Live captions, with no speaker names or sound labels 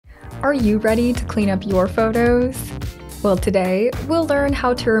Are you ready to clean up your photos? Well, today we'll learn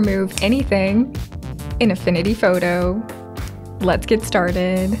how to remove anything in Affinity Photo. Let's get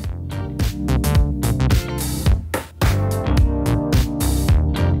started.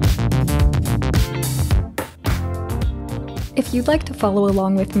 If you'd like to follow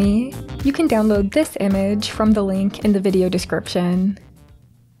along with me, you can download this image from the link in the video description.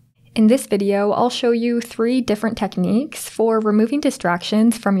 In this video, I'll show you 3 different techniques for removing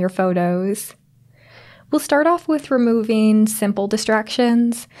distractions from your photos. We'll start off with removing simple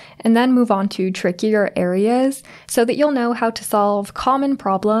distractions, and then move on to trickier areas so that you'll know how to solve common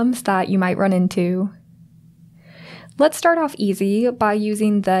problems that you might run into. Let's start off easy by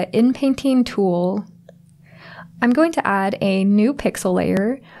using the Inpainting tool. I'm going to add a new pixel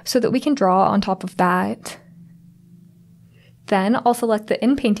layer so that we can draw on top of that. Then I'll select the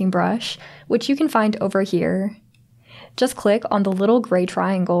Inpainting brush, which you can find over here. Just click on the little gray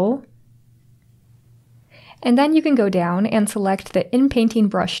triangle. And then you can go down and select the Inpainting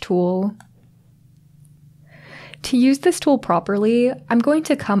brush tool. To use this tool properly, I'm going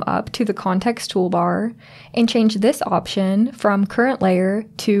to come up to the context toolbar and change this option from current layer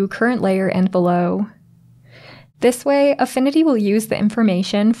to current layer and below. This way, Affinity will use the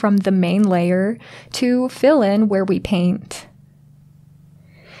information from the main layer to fill in where we paint.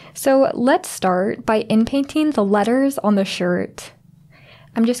 So let's start by inpainting the letters on the shirt.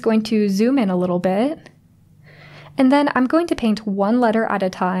 I'm just going to zoom in a little bit, and then I'm going to paint one letter at a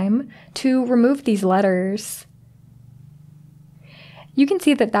time to remove these letters. You can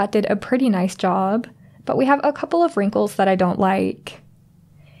see that that did a pretty nice job, but we have a couple of wrinkles that I don't like.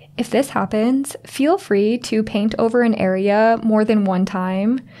 If this happens, feel free to paint over an area more than one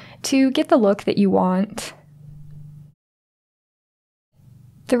time to get the look that you want.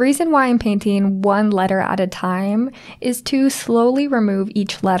 The reason why I'm painting one letter at a time is to slowly remove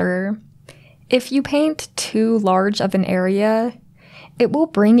each letter. If you paint too large of an area, it will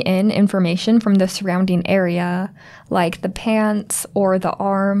bring in information from the surrounding area, like the pants or the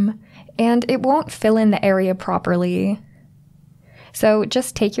arm, and it won't fill in the area properly. So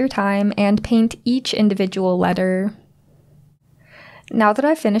just take your time and paint each individual letter. Now that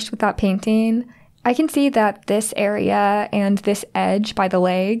I've finished with that painting, I can see that this area and this edge by the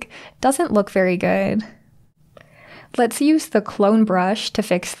leg doesn't look very good. Let's use the clone brush to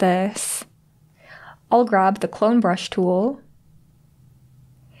fix this. I'll grab the clone brush tool,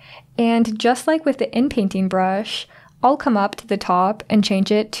 and just like with the inpainting brush, I'll come up to the top and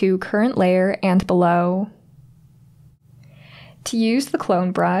change it to current layer and below. To use the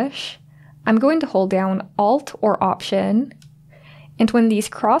clone brush, I'm going to hold down Alt or Option, and when these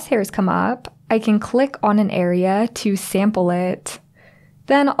crosshairs come up, I can click on an area to sample it.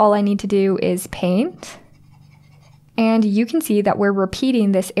 Then all I need to do is paint, and you can see that we're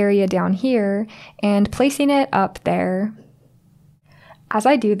repeating this area down here and placing it up there. As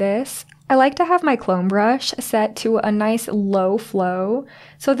I do this, I like to have my clone brush set to a nice low flow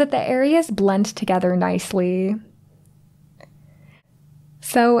so that the areas blend together nicely.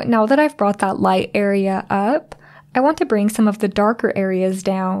 So now that I've brought that light area up, I want to bring some of the darker areas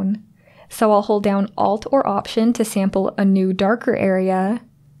down. So I'll hold down Alt or Option to sample a new darker area.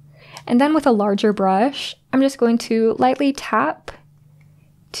 And then with a larger brush, I'm just going to lightly tap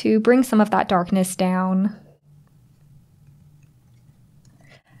to bring some of that darkness down.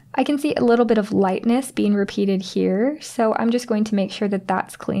 I can see a little bit of lightness being repeated here, so I'm just going to make sure that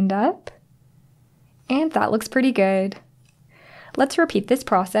that's cleaned up. And that looks pretty good. Let's repeat this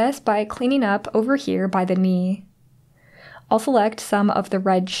process by cleaning up over here by the knee. I'll select some of the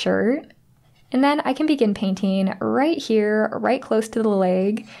red shirt, and then I can begin painting right here, right close to the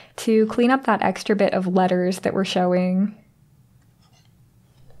leg, to clean up that extra bit of letters that we're showing.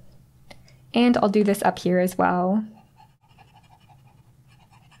 And I'll do this up here as well.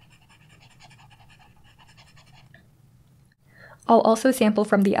 I'll also sample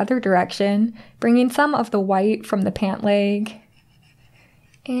from the other direction, bringing some of the white from the pant leg,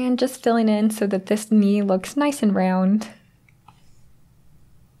 and just filling in so that this knee looks nice and round.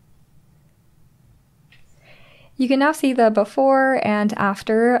 You can now see the before and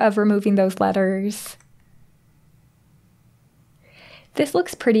after of removing those letters. This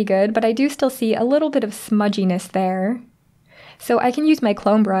looks pretty good, but I do still see a little bit of smudginess there. So I can use my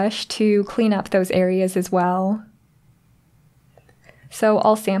clone brush to clean up those areas as well. So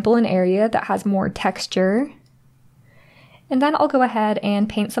I'll sample an area that has more texture, and then I'll go ahead and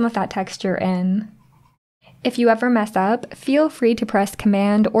paint some of that texture in. If you ever mess up, feel free to press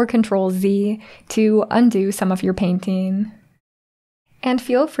Command or Control Z to undo some of your painting. And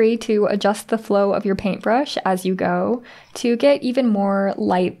feel free to adjust the flow of your paintbrush as you go to get even more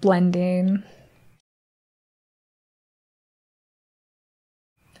light blending.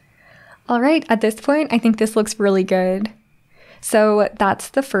 Alright, at this point, I think this looks really good. So that's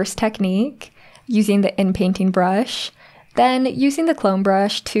the first technique, using the inpainting brush, then using the clone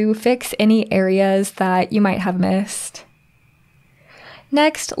brush to fix any areas that you might have missed.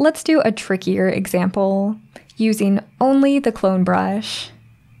 Next, let's do a trickier example, using only the clone brush.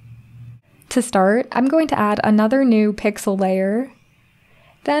 To start, I'm going to add another new pixel layer.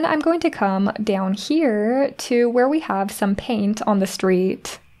 Then I'm going to come down here to where we have some paint on the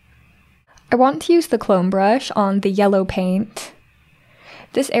street. I want to use the clone brush on the yellow paint.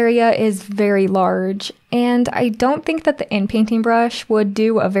 This area is very large, and I don't think that the inpainting brush would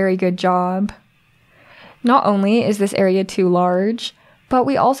do a very good job. Not only is this area too large, but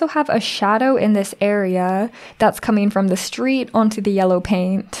we also have a shadow in this area that's coming from the street onto the yellow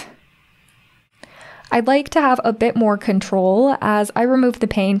paint. I'd like to have a bit more control as I remove the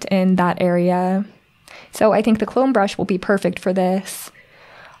paint in that area. So I think the clone brush will be perfect for this.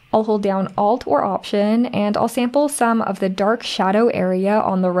 I'll hold down Alt or Option and I'll sample some of the dark shadow area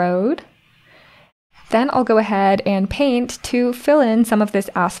on the road. Then I'll go ahead and paint to fill in some of this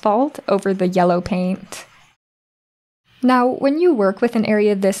asphalt over the yellow paint. Now, when you work with an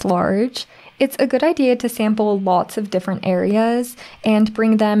area this large, it's a good idea to sample lots of different areas and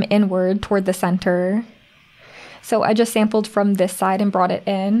bring them inward toward the center. So I just sampled from this side and brought it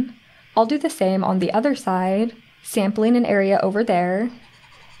in. I'll do the same on the other side, sampling an area over there,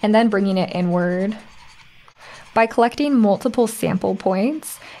 and then bringing it inward. By collecting multiple sample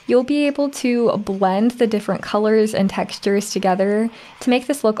points, you'll be able to blend the different colors and textures together to make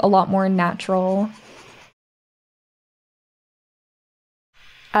this look a lot more natural.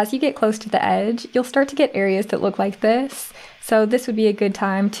 As you get close to the edge, you'll start to get areas that look like this, so this would be a good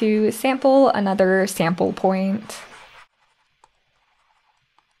time to sample another sample point.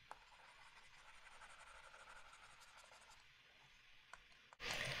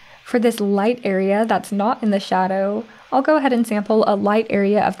 For this light area that's not in the shadow, I'll go ahead and sample a light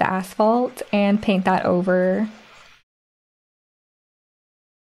area of the asphalt and paint that over.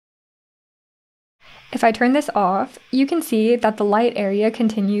 If I turn this off, you can see that the light area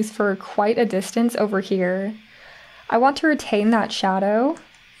continues for quite a distance over here. I want to retain that shadow,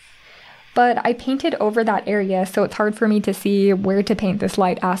 but I painted over that area, so it's hard for me to see where to paint this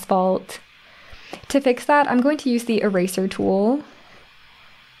light asphalt. To fix that, I'm going to use the eraser tool,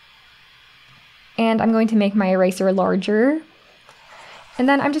 and I'm going to make my eraser larger, and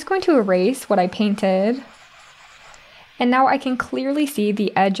then I'm just going to erase what I painted, and now I can clearly see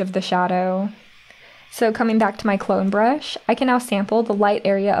the edge of the shadow. So coming back to my clone brush, I can now sample the light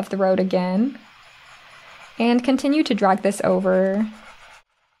area of the road again, and continue to drag this over.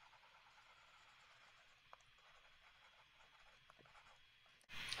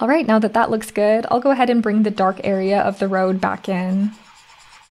 Alright, now that that looks good, I'll go ahead and bring the dark area of the road back in.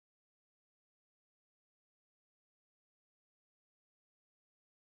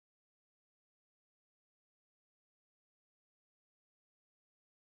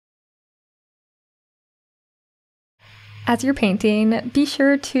 As you're painting, be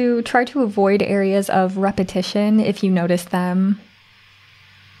sure to try to avoid areas of repetition if you notice them.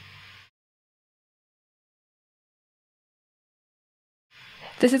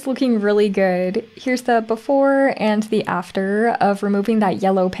 This is looking really good. Here's the before and the after of removing that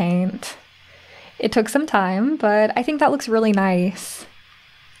yellow paint. It took some time, but I think that looks really nice.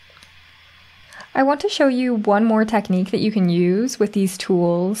 I want to show you one more technique that you can use with these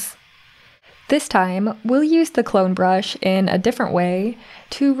tools. This time, we'll use the clone brush in a different way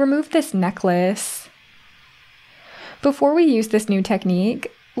to remove this necklace. Before we use this new technique,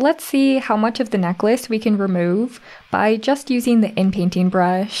 let's see how much of the necklace we can remove by just using the inpainting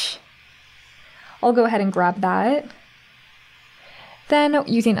brush. I'll go ahead and grab that. Then,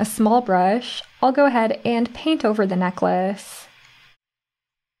 using a small brush, I'll go ahead and paint over the necklace.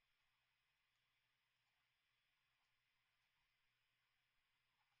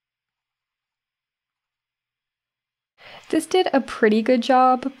 This did a pretty good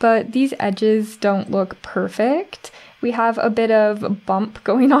job, but these edges don't look perfect. We have a bit of bump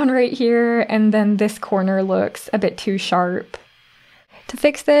going on right here, and then this corner looks a bit too sharp. To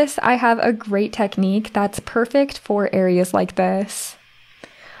fix this, I have a great technique that's perfect for areas like this.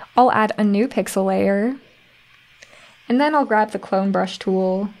 I'll add a new pixel layer, and then I'll grab the clone brush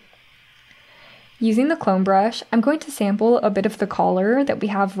tool. Using the clone brush, I'm going to sample a bit of the collar that we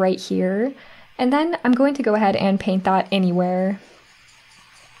have right here, and then I'm going to go ahead and paint that anywhere.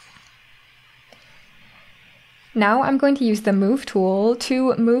 Now I'm going to use the Move tool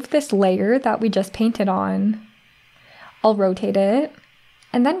to move this layer that we just painted on. I'll rotate it,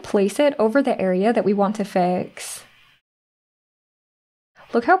 and then place it over the area that we want to fix.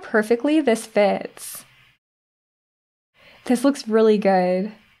 Look how perfectly this fits. This looks really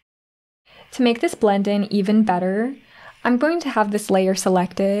good. To make this blend in even better, I'm going to have this layer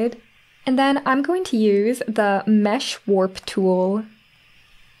selected, and then I'm going to use the Mesh Warp tool.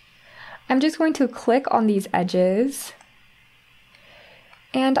 I'm just going to click on these edges,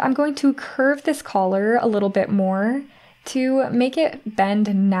 and I'm going to curve this collar a little bit more to make it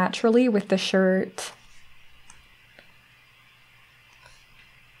bend naturally with the shirt.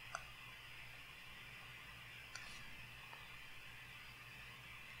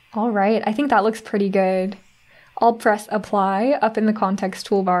 All right, I think that looks pretty good. I'll press Apply up in the context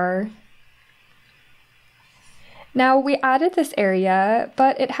toolbar. Now we added this area,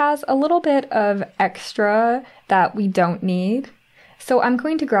 but it has a little bit of extra that we don't need. So I'm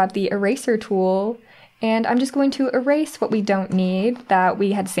going to grab the eraser tool, and I'm just going to erase what we don't need that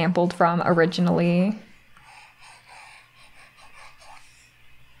we had sampled from originally.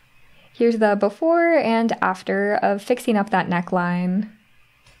 Here's the before and after of fixing up that neckline.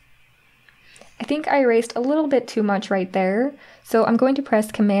 I think I erased a little bit too much right there, so I'm going to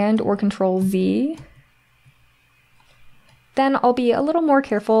press Command or Control Z. Then I'll be a little more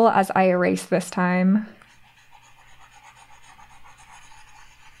careful as I erase this time.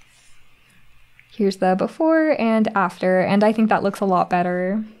 Here's the before and after, and I think that looks a lot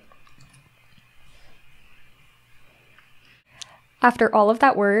better. After all of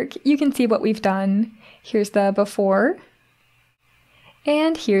that work, you can see what we've done. Here's the before,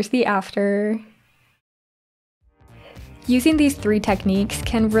 and here's the after. Using these three techniques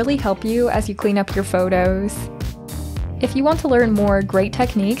can really help you as you clean up your photos. If you want to learn more great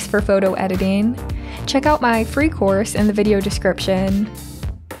techniques for photo editing, check out my free course in the video description.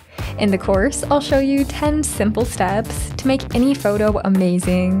 In the course, I'll show you 10 simple steps to make any photo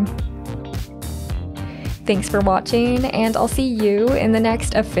amazing. Thanks for watching, and I'll see you in the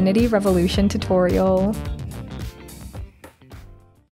next Affinity Revolution tutorial.